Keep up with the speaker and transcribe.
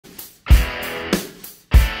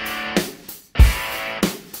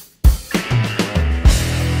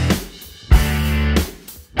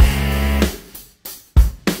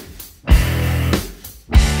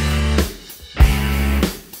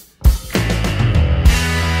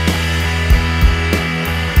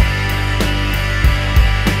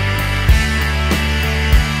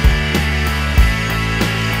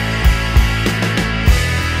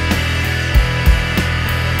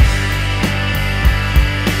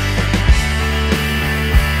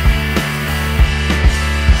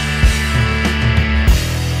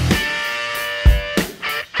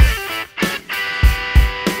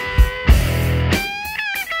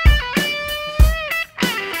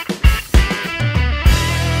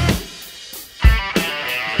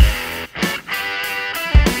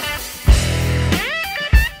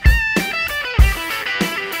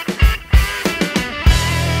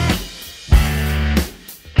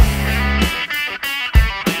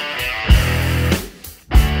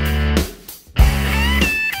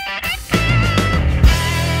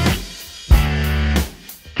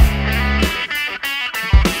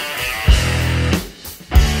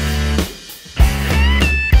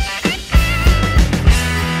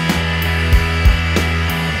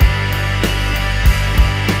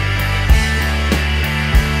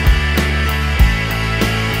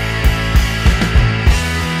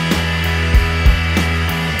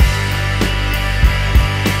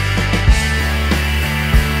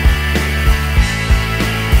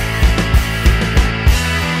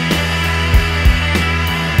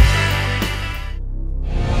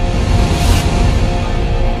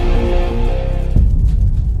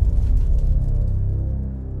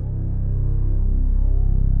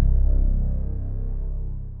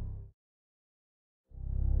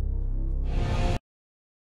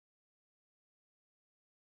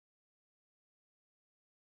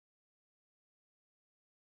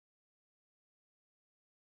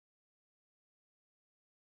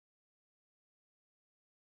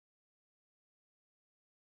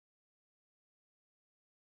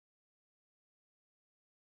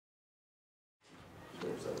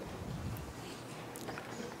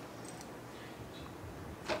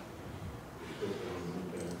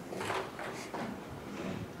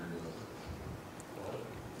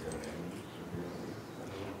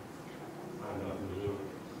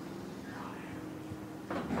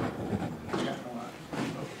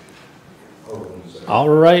All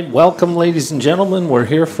right, welcome ladies and gentlemen. We're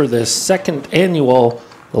here for the second annual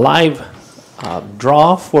live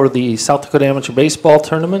draw for the South Dakota Amateur Baseball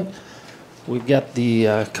Tournament. We've got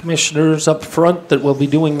the commissioners up front that will be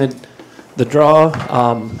doing the draw.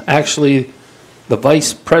 Actually, the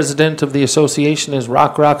vice president of the association is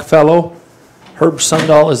Rock Fellow. Herb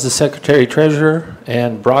Sundahl is the secretary treasurer,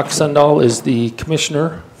 and Brock Sundahl is the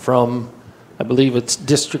commissioner from, I believe it's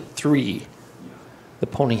District 3, the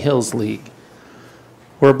Pony Hills League.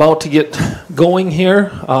 We're about to get going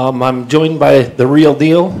here. I'm joined by the real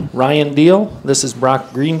deal, Ryan Deal. This is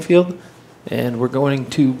Brock Greenfield, and we're going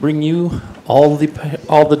to bring you all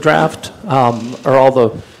the draft or all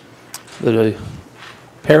the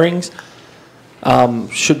pairings.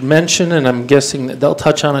 Should mention, and I'm guessing that they'll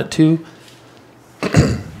touch on it too.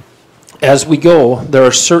 As we go, there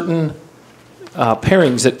are certain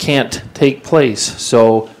pairings that can't take place.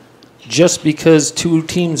 So just because two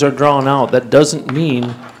teams are drawn out, that doesn't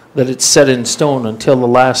mean that it's set in stone until the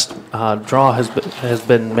last draw has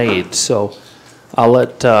been made. So I'll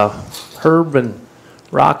let Herb and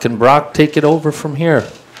Rock and Brock take it over from here.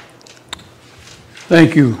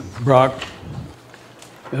 Thank you, Brock.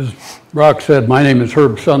 As Brock said, my name is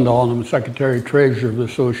Herb Sundahl, and I'm the Secretary-Treasurer of the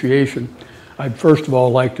Association. I'd first of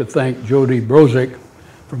all like to thank Jody Brozick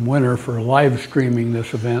from Winter for live streaming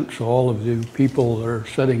this event, so all of the people that are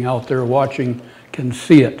sitting out there watching can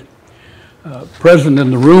see it. Present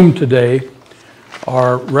in the room today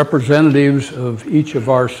are representatives of each of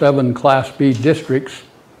our 7 Class B districts,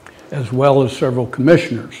 as well as several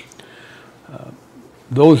commissioners.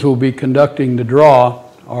 Those who will be conducting the draw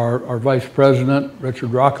are our Vice President,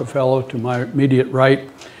 Richard Rockefeller, to my immediate right,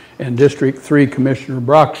 and District 3 Commissioner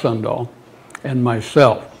Brock Sundahl, and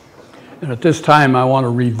myself. And at this time, I want to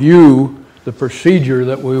review the procedure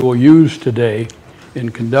that we will use today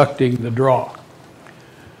in conducting the draw.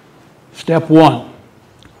 Step 1,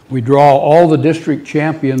 we draw all the district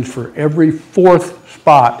champions for every 4th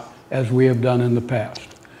spot as we have done in the past.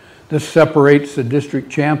 This separates the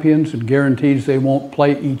district champions and guarantees they won't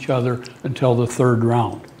play each other until the 3rd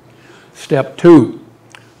round. Step 2,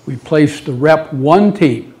 we place the Rep 1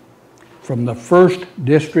 team from the 1st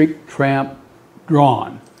district tramp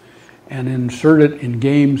drawn and insert it in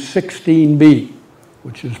game 16B,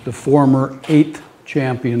 which is the former 8th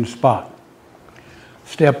champion spot.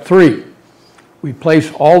 Step 3, we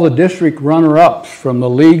place all the district runner-ups from the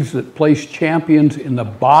leagues that place champions in the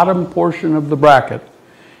bottom portion of the bracket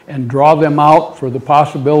and draw them out for the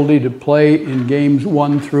possibility to play in games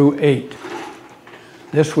 1 through 8.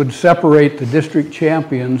 This would separate the district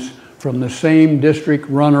champions from the same district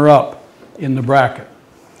runner-up in the bracket.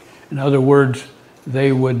 In other words,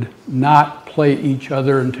 they would not play each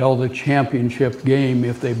other until the championship game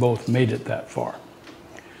if they both made it that far.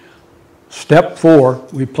 Step 4,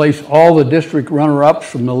 we place all the district runner-ups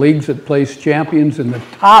from the leagues that place champions in the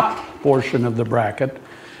top portion of the bracket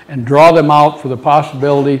and draw them out for the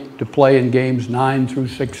possibility to play in games 9 through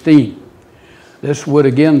 16. This would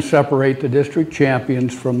again separate the district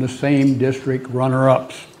champions from the same district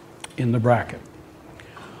runner-ups in the bracket.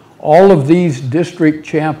 All of these district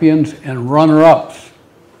champions and runner-ups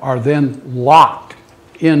are then locked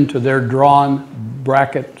into their drawn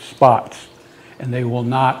bracket spots, and they will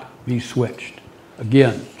not be switched.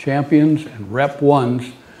 Again, champions and Rep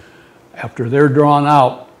 1s, after they're drawn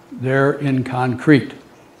out, they're in concrete.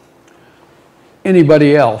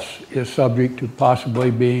 Anybody else is subject to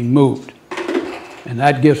possibly being moved. And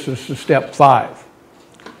that gets us to step 5.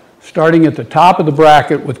 Starting at the top of the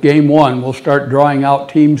bracket with game 1, we'll start drawing out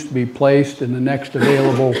teams to be placed in the next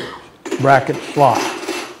available bracket slot.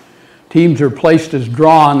 Teams are placed as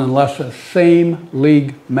drawn unless a same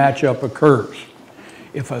league matchup occurs.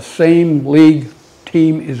 If a same league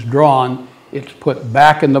team is drawn, it's put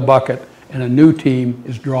back in the bucket and a new team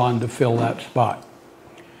is drawn to fill that spot.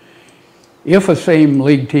 If a same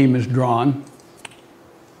league team is drawn,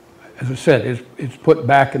 as I said, it's put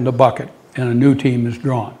back in the bucket and a new team is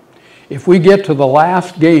drawn. If we get to the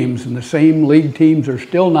last games and the same league teams are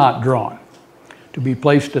still not drawn to be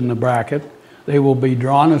placed in the bracket, they will be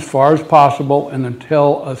drawn as far as possible and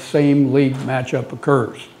until a same league matchup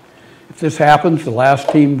occurs. If this happens, the last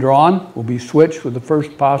team drawn will be switched with the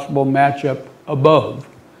first possible matchup above,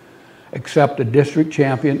 except a district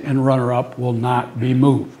champion and runner-up will not be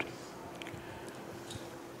moved.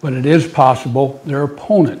 But it is possible their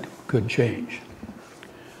opponent could change.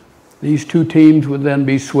 These 2 teams would then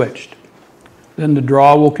be switched. Then the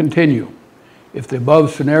draw will continue. If the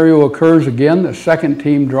above scenario occurs again, the second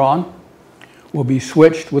team drawn will be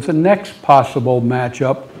switched with the next possible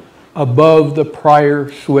matchup above the prior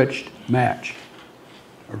switched match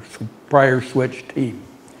or prior switched team.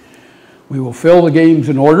 We will fill the games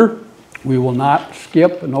in order. We will not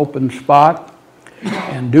skip an open spot.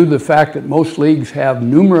 And due to the fact that most leagues have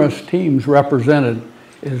numerous teams represented,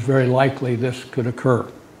 it is very likely this could occur.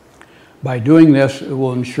 By doing this, it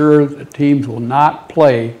will ensure that teams will not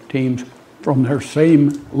play teams from their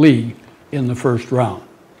same league in the first round.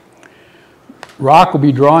 Rock will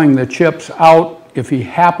be drawing the chips out. If he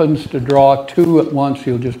happens to draw two at once,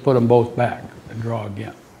 he'll just put them both back and draw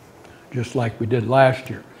again, just like we did last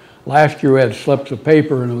year. Last year we had slips of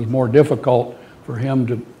paper and it was more difficult for him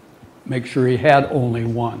to make sure he had only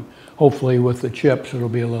one. Hopefully with the chips it'll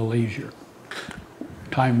be a little easier.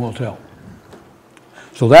 Time will tell.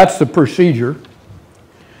 So that's the procedure.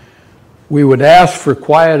 We would ask for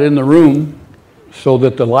quiet in the room so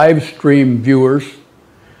that the live stream viewers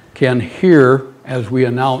can hear as we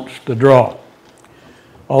announce the draw.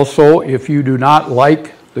 Also, if you do not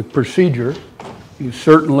like the procedure, you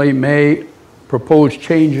certainly may propose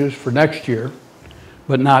changes for next year,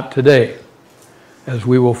 but not today, as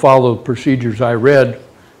we will follow the procedures I read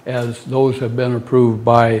as those have been approved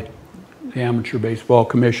by the Amateur Baseball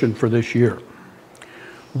Commission for this year.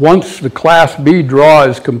 Once the Class B draw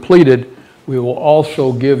is completed, we will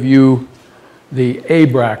also give you the A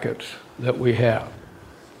brackets that we have.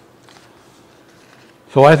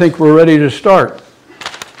 So I think we're ready to start.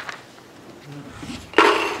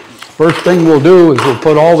 First thing we'll do is we'll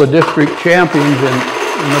put all the district champions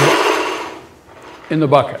in the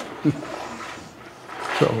bucket.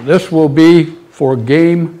 So this will be for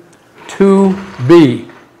game 2B.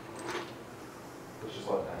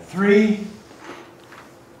 3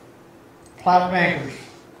 plat bankers.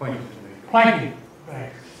 Planking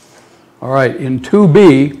bankers. All right, in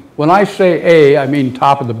 2B, when I say A, I mean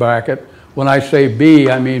top of the bracket. When I say B,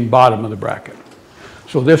 I mean bottom of the bracket.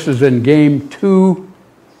 So this is in game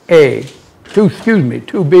 2B,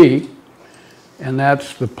 and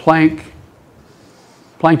that's the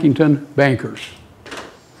Plankington Bankers.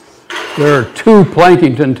 There are 2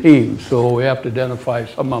 Plankington teams, so we have to identify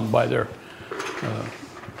some of them by their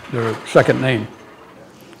second name.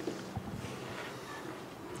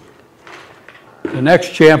 The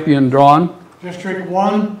next champion drawn District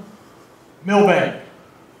 1, Millbank.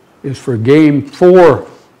 is for game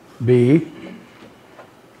 4B,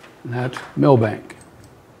 and that's Millbank.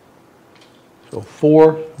 So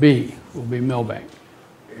 4B will be Millbank.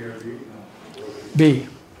 B.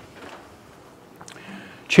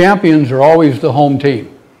 Champions are always the home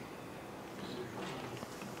team.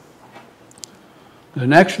 The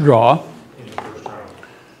next draw,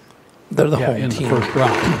 They're the home in team. the first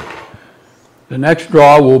round. The next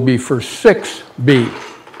draw will be for 6B.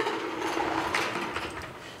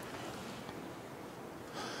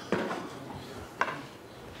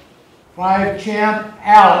 Five champ,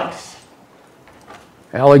 Alex.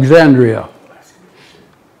 Alexandria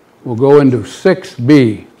will go into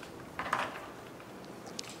 6B.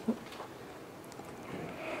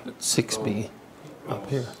 6B up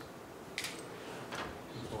here.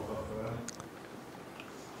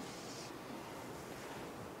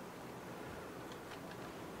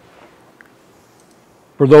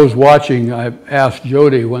 For those watching, I've asked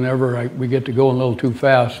Jody whenever we get to going a little too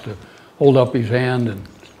fast to hold up his hand, and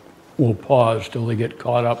we'll pause till they get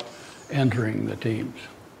caught up entering the teams.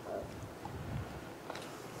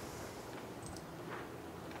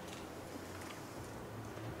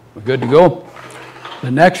 We're good to go.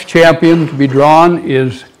 The next champion to be drawn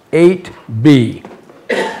is 8B,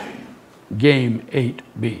 game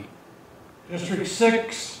 8B. District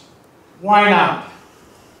 6, Why Not?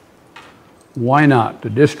 Why not? The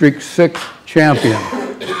District 6 champion.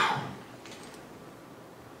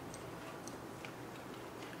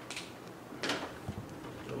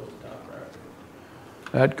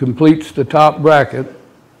 That completes the top bracket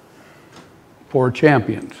for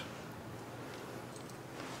champions.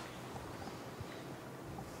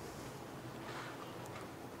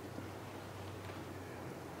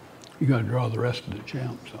 You got to draw the rest of the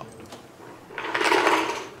champs out.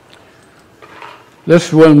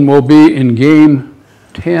 This one will be in game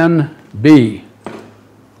 10B.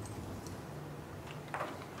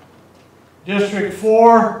 District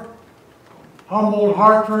 4, Humboldt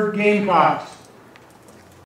Hartford Gamecocks.